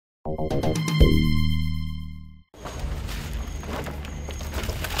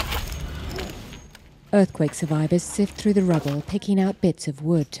Earthquake survivors sift through the rubble, picking out bits of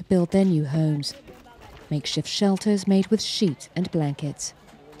wood to build their new homes. Makeshift shelters made with sheets and blankets.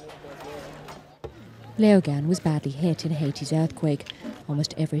 Léogâne was badly hit in Haiti's earthquake.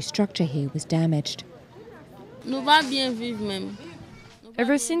 Almost every structure here was damaged.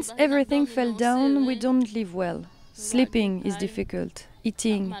 Ever since everything fell down, we don't live well. Sleeping is difficult.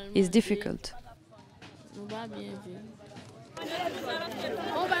 Eating is difficult.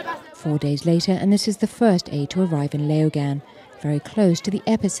 4 days later, and this is the first aid to arrive in Léogâne, very close to the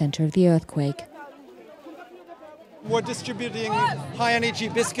epicenter of the earthquake. We're distributing high-energy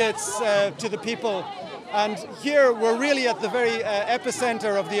biscuits to the people. And here we're really at the very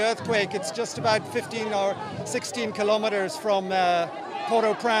epicenter of the earthquake. It's just about 15 or 16 kilometers from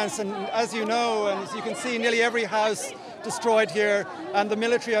Port-au-Prince. And as you know, and as you can see, nearly every house destroyed here. And the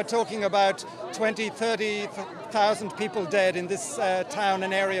military are talking about 20, 30,000 people dead in this town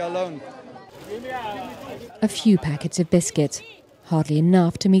and area alone. A few packets of biscuits, hardly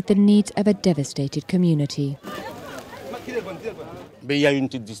enough to meet the needs of a devastated community.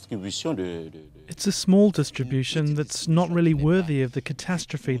 It's a small distribution that's not really worthy of the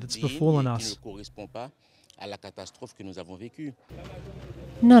catastrophe that's befallen us.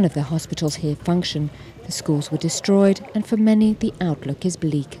 None of the hospitals here function. The schools were destroyed, and for many, the outlook is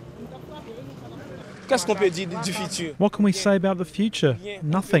bleak. What can we say about the future?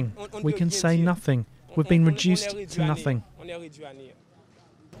 Nothing. We can say nothing. We've been reduced to nothing.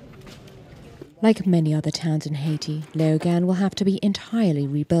 Like many other towns in Haiti, Léogâne will have to be entirely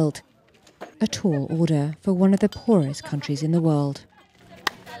rebuilt. A tall order for one of the poorest countries in the world.